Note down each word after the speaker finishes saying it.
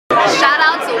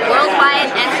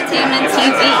Entertainment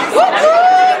TV.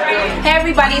 Hey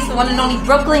everybody, it's the one and only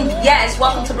Brooklyn. Yes,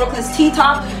 welcome to Brooklyn's Tea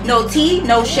Talk. No tea,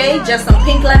 no shade, just some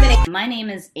pink lemonade. My name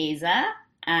is Aza.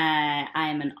 I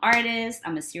am an artist.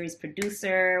 I'm a series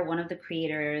producer, one of the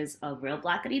creators of Real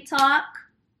Blackity Talk.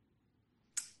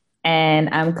 And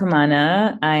I'm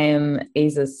Kamana. I am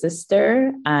Aza's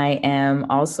sister. I am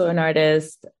also an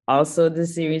artist, also the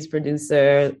series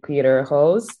producer, creator,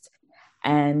 host.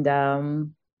 And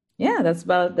that's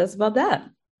about that.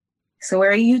 So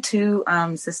where are you two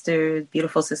sisters,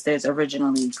 beautiful sisters,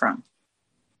 originally from?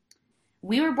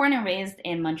 We were born and raised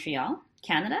in Montreal,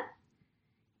 Canada.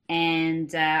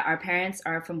 And our parents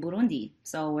are from Burundi.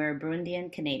 So we're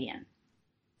Burundian Canadian.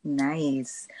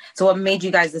 Nice. So what made you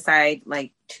guys decide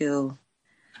to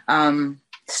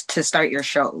start your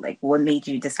show? Like what made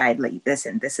you decide this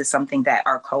is something that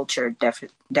our culture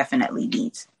definitely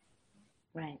needs?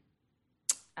 Right.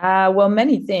 Well,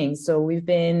 many things. So we've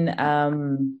been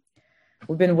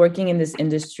working in this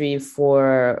industry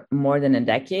for more than a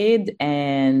decade,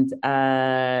 and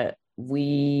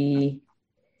we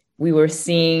were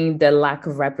seeing the lack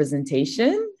of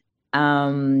representation.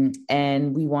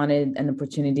 And we wanted an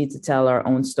opportunity to tell our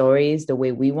own stories the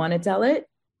way we want to tell it.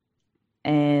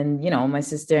 And, my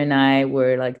sister and I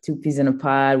were like two peas in a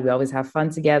pod. We always have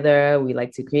fun together. We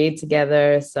like to create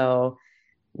together. So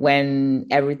when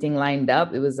everything lined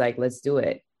up, it was like, let's do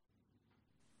it.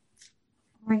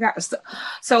 Oh my God.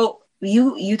 So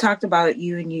you talked about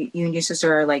you and your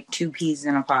sister are like two peas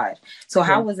in a pod. So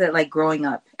how was it like growing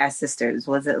up as sisters?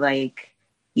 Was it like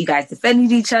you guys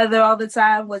defended each other all the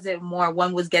time? Was it more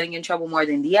one was getting in trouble more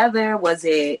than the other?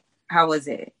 How was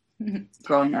it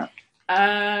growing up?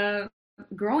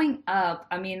 Growing up,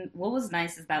 I mean, what was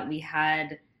nice is that we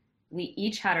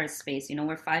each had our space.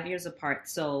 We're 5 years apart.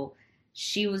 So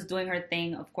she was doing her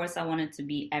thing. Of course, I wanted to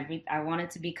be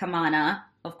Kamana.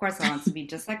 Of course, I want to be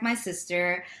just like my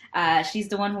sister. She's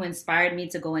the one who inspired me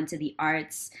to go into the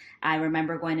arts. I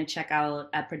remember going to check out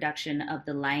a production of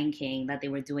The Lion King that they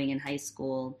were doing in high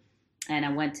school, and I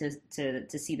went to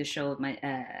see the show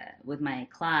with my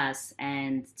class,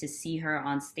 and to see her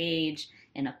on stage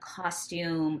in a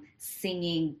costume,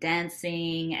 singing,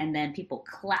 dancing, and then people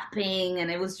clapping, and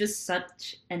it was just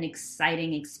such an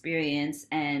exciting experience.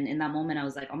 And in that moment, I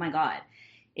was like, oh my God,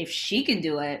 if she can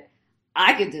do it,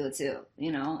 I could do it too,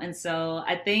 And so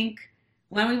I think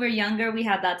when we were younger, we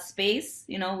had that space,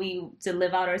 to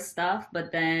live out our stuff.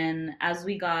 But then as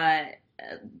we got,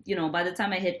 by the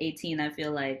time I hit 18, I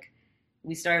feel like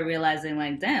we started realizing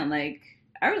like, damn, like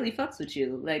I really fucks with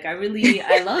you. Like I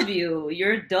love you.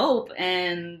 You're dope.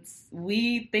 And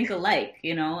we think alike,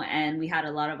 and we had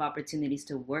a lot of opportunities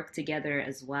to work together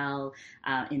as well,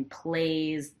 in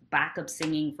plays, backup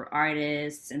singing for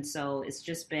artists. And so it's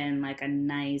just been like a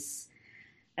nice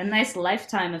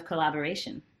lifetime of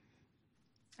collaboration.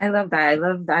 I love that.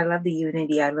 I love the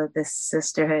unity. I love the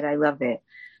sisterhood. I love it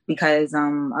because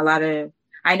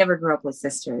I never grew up with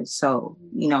sisters. So,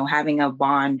 having a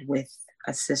bond with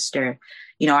a sister,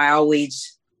 I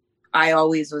always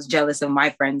was jealous of my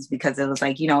friends because it was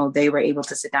like, they were able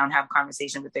to sit down, have a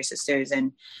conversation with their sisters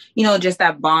and, just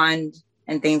that bond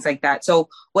and things like that. So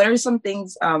what are some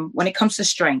things when it comes to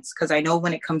strengths? Because I know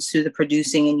when it comes to the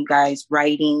producing and you guys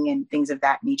writing and things of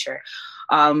that nature,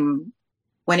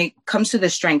 when it comes to the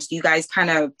strengths, do you guys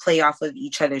kind of play off of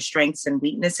each other's strengths and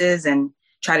weaknesses and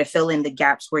try to fill in the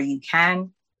gaps where you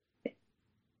can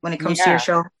when it comes to your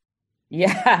show?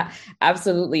 Yeah,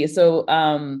 absolutely. So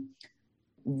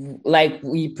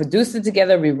we produced it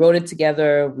together, we wrote it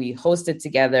together, we hosted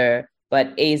together.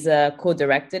 But Aza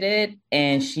co-directed it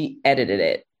and she edited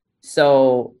it.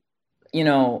 So,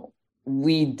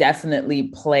 we definitely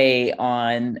play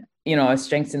on, our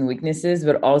strengths and weaknesses,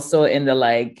 but also in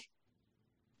the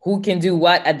who can do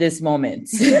what at this moment?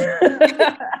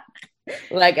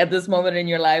 Like at this moment in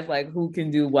your life, like who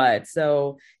can do what?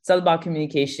 So it's all about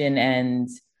communication. And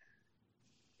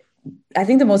I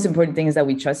think the most important thing is that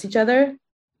we trust each other.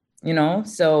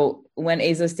 So when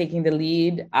Aza's taking the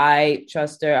lead, I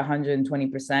trust her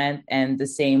 120%. And the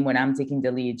same when I'm taking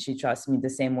the lead, she trusts me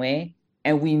the same way.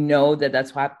 And we know that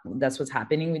that's what's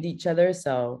happening with each other.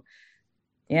 So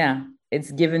yeah,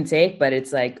 it's give and take, but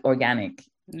it's like organic.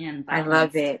 Yeah, I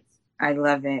love it. I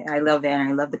love it. I love it. And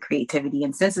I love the creativity.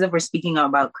 And since we're speaking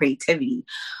about creativity,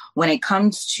 when it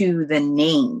comes to the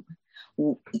name,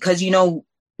 because,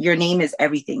 your name is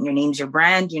everything. Your name's your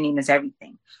brand. Your name is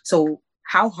everything. So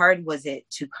how hard was it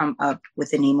to come up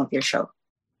with the name of your show?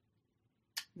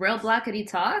 Real Blackity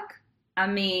Talk? I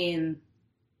mean,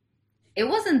 it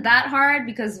wasn't that hard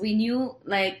because we knew,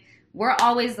 we're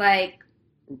always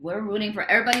we're rooting for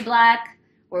everybody Black.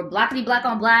 we're blackity black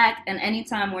on black, and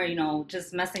anytime we're, you know,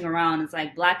 just messing around, it's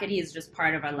like blackity is just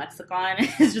part of our lexicon.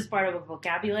 It's just part of our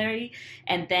vocabulary.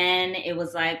 And then it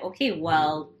was like, okay,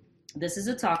 well, this is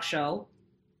a talk show.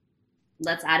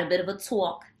 Let's add a bit of a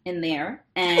talk in there,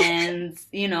 and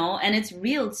you know, and it's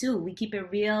real too. We keep it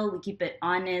real, we keep it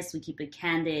honest, we keep it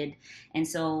candid. And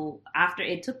so after,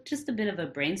 it took just a bit of a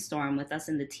brainstorm with us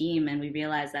in the team, and we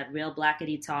realized that Real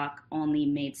Blackity Talk only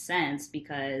made sense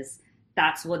because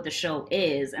that's what the show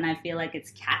is, and I feel like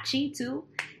it's catchy too,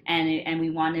 and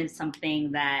we wanted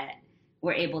something that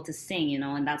we're able to sing, you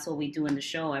know, and that's what we do in the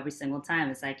show every single time.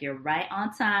 It's like, you're right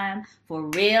on time for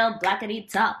Real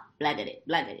Blackity Talk, blackity,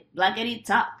 blackity, blackity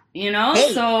talk, you know?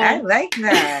 Hey, so I like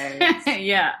that.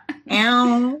 Yeah.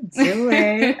 Ow, do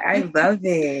it. I love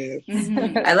it.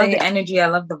 I love the energy. I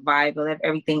love the vibe. I love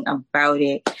everything about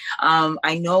it.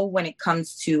 I know when it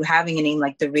comes to having a name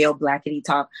like the Real Blackity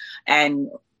Talk, and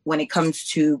when it comes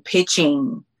to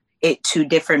pitching it to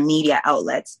different media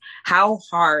outlets, how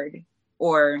hard,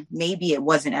 or maybe it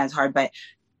wasn't as hard, but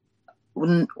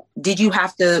did you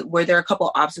have to, were there a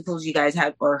couple obstacles you guys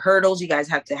had, or hurdles you guys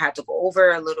had to go over?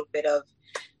 A little bit of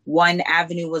one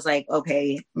avenue was like,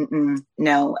 okay,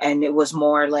 no. And it was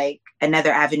more like another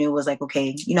avenue was like,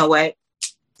 okay, you know what?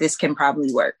 This can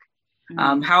probably work.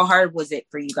 Mm-hmm. How hard was it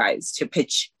for you guys to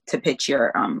pitch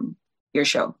your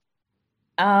show?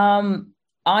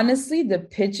 Honestly, the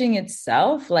pitching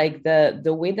itself, like the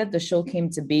way that the show came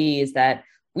to be is that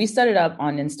we started up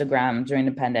on Instagram during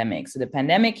the pandemic. So the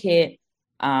pandemic hit,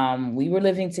 we were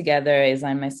living together, Isla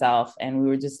and myself, and we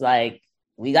were just like,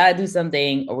 we got to do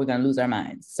something or we're going to lose our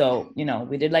minds. So, you know,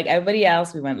 we did like everybody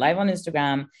else. We went live on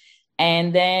Instagram,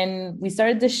 and then we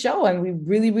started the show, and we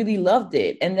really, really loved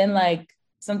it. And then like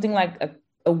something like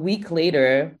a week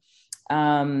later,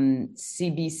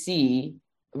 CBC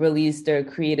released their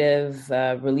creative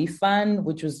relief fund,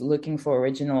 which was looking for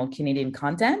original Canadian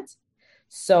content.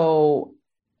 So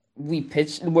we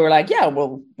pitched, we're like, yeah,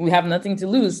 well, we have nothing to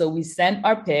lose. So we sent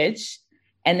our pitch,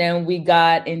 and then we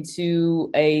got into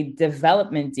a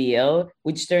development deal,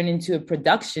 which turned into a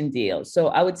production deal. So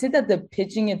I would say that the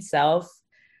pitching itself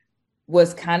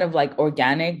was kind of like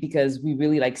organic, because we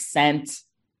really like sent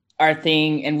our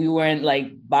thing, and we weren't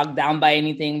like bogged down by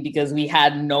anything because we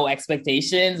had no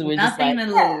expectations. We're nothing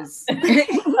just like,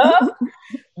 to lose.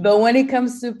 But when it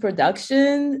comes to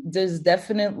production, there's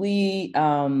definitely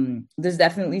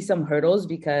some hurdles,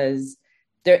 because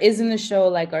there isn't a show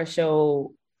like our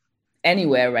show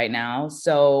anywhere right now.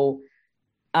 So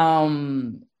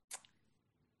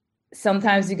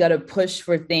sometimes you got to push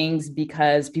for things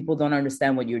because people don't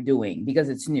understand what you're doing, because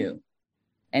it's new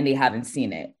and they haven't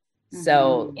seen it. Mm-hmm.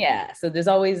 So yeah, so there's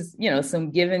always, you know, some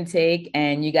give and take,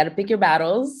 and you got to pick your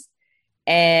battles.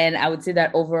 And I would say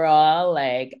that overall,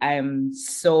 like, I'm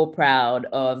so proud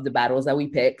of the battles that we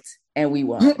picked and we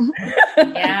won.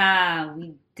 Yeah,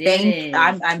 we did.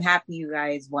 I'm happy you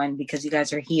guys won, because you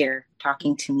guys are here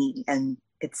talking to me, and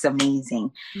it's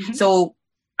amazing. Mm-hmm. So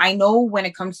I know when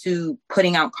it comes to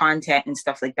putting out content and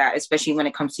stuff like that, especially when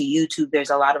it comes to YouTube, there's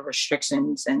a lot of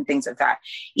restrictions and things like that.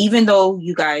 Even though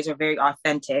you guys are very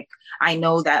authentic, I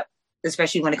know that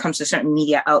especially when it comes to certain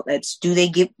media outlets, do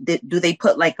they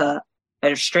put like a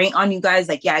restraint on you guys?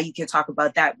 Like, yeah, you can talk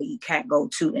about that, but you can't go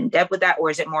too in depth with that? Or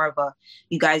is it more of a,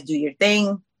 you guys do your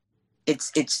thing,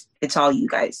 it's all you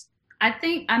guys? I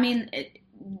think,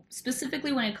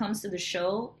 specifically when it comes to the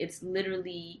show, it's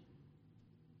literally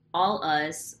all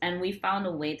us, and we found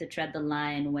a way to tread the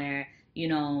line where, you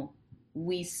know,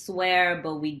 we swear,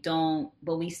 but we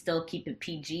still keep it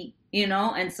PG, you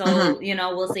know? And so, you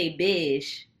know, we'll say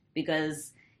bish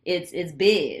because it's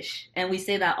bish, and we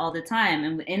say that all the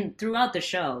time, and throughout the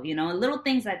show, you know, little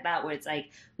things like that, where it's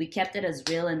like we kept it as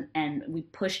real, and we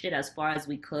pushed it as far as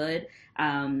we could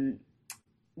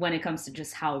when it comes to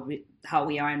just how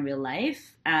we are in real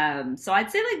life. So I'd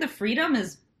say like the freedom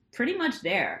is pretty much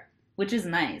there, which is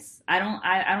nice. I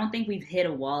don't think we've hit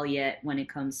a wall yet when it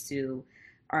comes to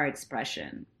our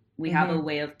expression. We have a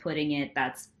way of putting it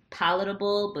that's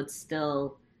palatable, but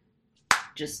still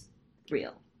just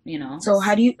real, you know? So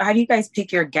how do you guys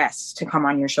pick your guests to come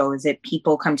on your show? Is it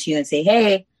people come to you and say,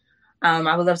 hey,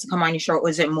 I would love to come on your show? Or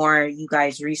is it more you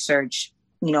guys research,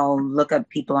 you know, look up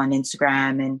people on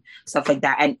Instagram and stuff like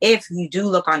that? And if you do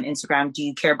look on Instagram, do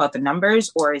you care about the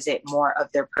numbers, or is it more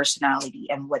of their personality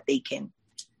and what they can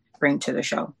bring to the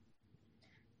show?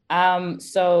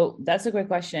 So that's a great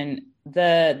question.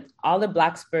 All the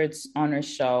Black Spurts on our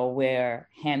show were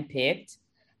handpicked,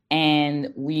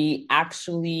 and we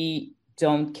actually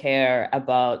don't care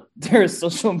about their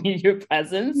social media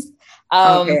presence.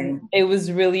 Okay. It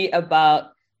was really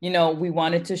about we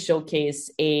wanted to showcase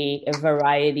a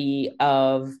variety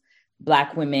of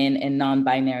Black women and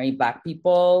non-binary Black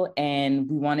people. And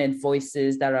we wanted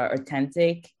voices that are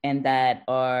authentic and that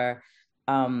are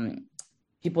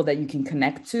people that you can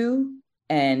connect to.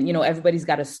 And, everybody's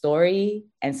got a story.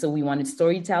 And so we wanted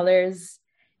storytellers.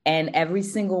 And every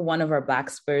single one of our Black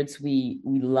spirits we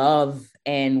love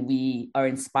and we are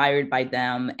inspired by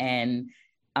them. And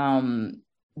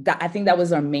I think that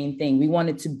was our main thing. We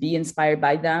wanted to be inspired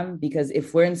by them, because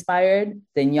if we're inspired,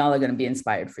 then y'all are going to be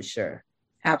inspired for sure.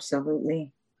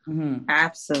 Absolutely. Mm-hmm.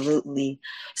 Absolutely.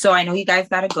 So I know you guys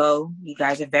got to go. You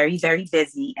guys are very, very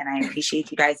busy, and I appreciate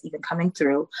you guys even coming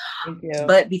through. Thank you.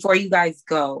 But before you guys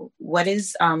go, what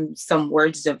is some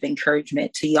words of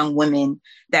encouragement to young women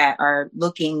that are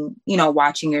looking,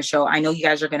 watching your show? I know you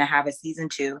guys are going to have a season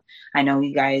 2. I know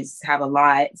you guys have a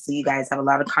lot. So you guys have a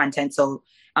lot of content. So,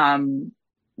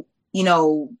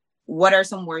 what are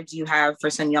some words you have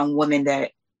for some young women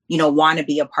that want to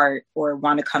be a part or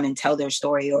want to come and tell their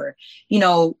story, or,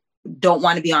 don't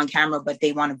want to be on camera, but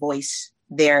they want to voice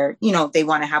their, they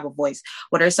want to have a voice?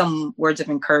 What are some words of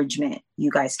encouragement you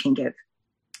guys can give?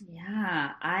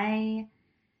 Yeah, I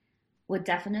would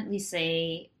definitely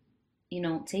say,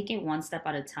 take it one step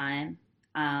at a time.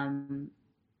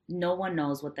 No one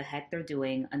knows what the heck they're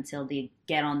doing until they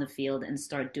get on the field and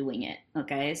start doing it.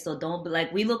 Okay. So don't be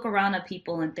we look around at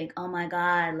people and think, oh my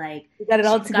God, we got it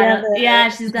all together.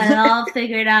 She's got it all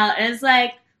figured out. And it's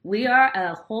we are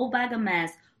a whole bag of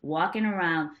mess walking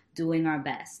around doing our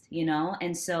best,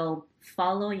 And so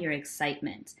follow your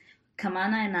excitement.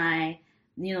 Kamana and I,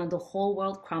 the whole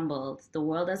world crumbled. The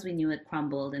world as we knew it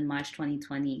crumbled in March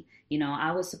 2020.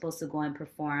 I was supposed to go and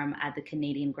perform at the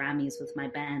Canadian Grammys with my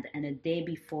band. And a day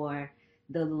before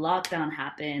the lockdown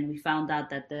happened, we found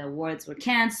out that the awards were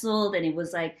canceled. And it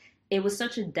was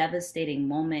such a devastating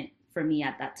moment for me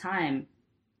at that time.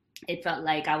 It felt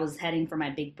like I was heading for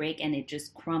my big break, and it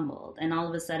just crumbled. And all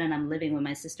of a sudden I'm living with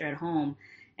my sister at home,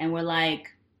 and we're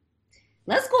like,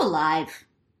 let's go live.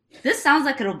 This sounds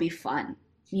like it'll be fun.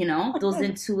 Those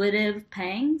intuitive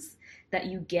pangs that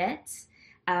you get,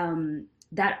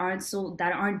 that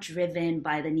aren't driven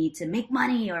by the need to make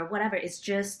money or whatever. It's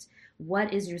just,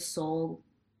 what is your soul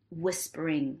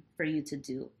whispering for you to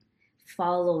do?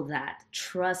 Follow that,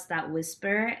 trust that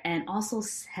whisper, and also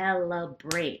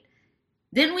celebrate.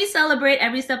 Didn't we celebrate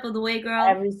every step of the way, girl?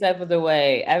 Every step of the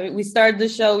way. We started the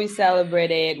show, we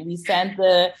celebrated. We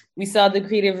saw the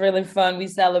creative really fun, we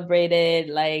celebrated.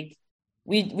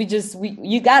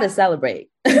 You gotta celebrate.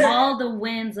 All the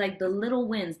wins, the little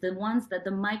wins, the ones that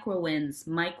the micro wins,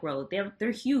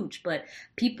 they're huge, but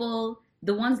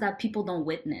the ones that people don't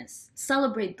witness,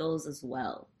 celebrate those as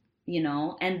well,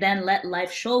 and then let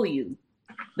life show you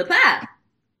the path.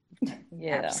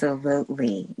 Yeah,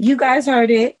 absolutely. You guys heard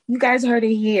it. You guys heard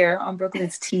it here on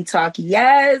Brooklyn's Tea Talk.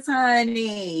 Yes,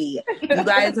 honey. You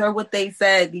guys heard what they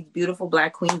said. These beautiful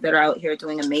Black queens that are out here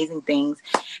doing amazing things.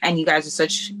 And you guys are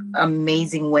such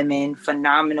amazing women,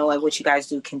 phenomenal at what you guys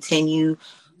do. Continue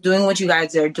doing what you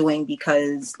guys are doing,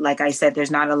 because like I said,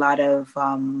 there's not a lot of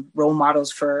role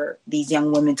models for these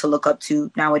young women to look up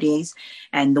to nowadays.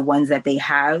 And the ones that they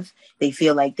have, they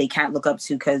feel like they can't look up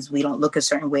to because we don't look a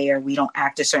certain way or we don't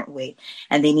act a certain way.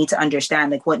 And they need to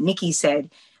understand, like what Nikki said,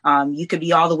 you could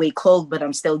be all the way clothed, but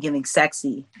I'm still giving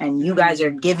sexy. And you guys are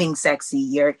giving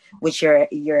sexy. With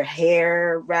your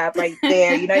hair wrap right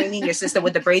there. You know what I mean? Your sister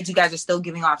with the braids, you guys are still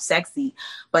giving off sexy,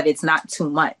 but it's not too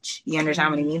much. You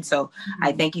understand what I mean? So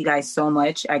I thank you guys so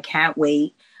much. I can't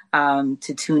wait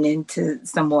to tune into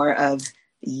some more of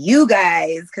you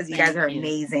guys, because you guys are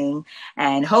amazing.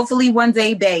 And hopefully one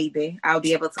day, baby, I'll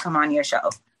be able to come on your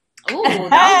show. Oh,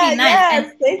 that would be nice.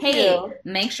 Yes, and hey,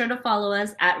 make sure to follow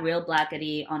us at Real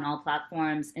Blackity on all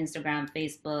platforms, Instagram,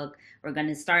 Facebook. We're going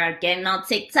to start getting on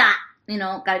TikTok.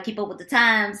 Got to keep up with the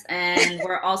times. And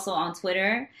we're also on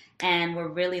Twitter. And we're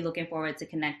really looking forward to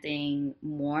connecting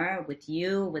more with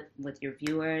you, with your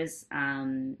viewers,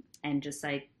 and just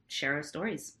share our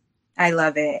stories. I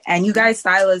love it. And you guys'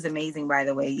 style is amazing, by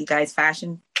the way. You guys'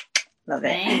 fashion, love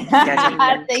it.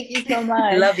 Thank you so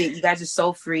much. I love it. You guys are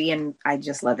so free, and I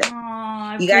just love it.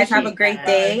 Aww, you guys have a great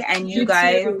day, and you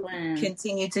guys too.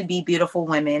 Continue to be beautiful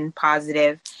women,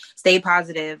 positive. Stay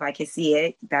positive. I can see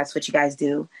it. That's what you guys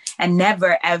do. And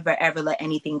never, ever, ever let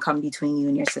anything come between you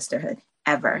and your sisterhood.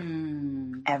 Ever.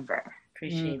 Ever.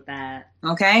 Appreciate that.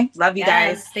 Okay? Love you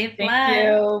guys. Stay blessed. Thank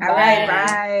you. All right,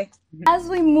 bye. As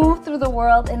we move through the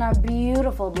world in our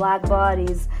beautiful Black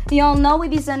bodies, y'all know we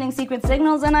be sending secret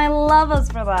signals, and I love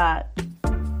us for that.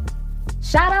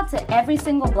 Shout out to every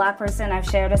single Black person I've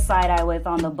shared a side-eye with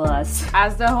on the bus.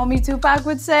 As the homie Tupac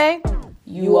would say,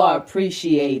 you are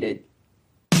appreciated.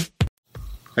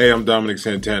 Hey, I'm Dominic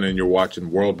Santana, and you're watching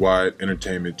Worldwide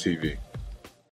Entertainment TV.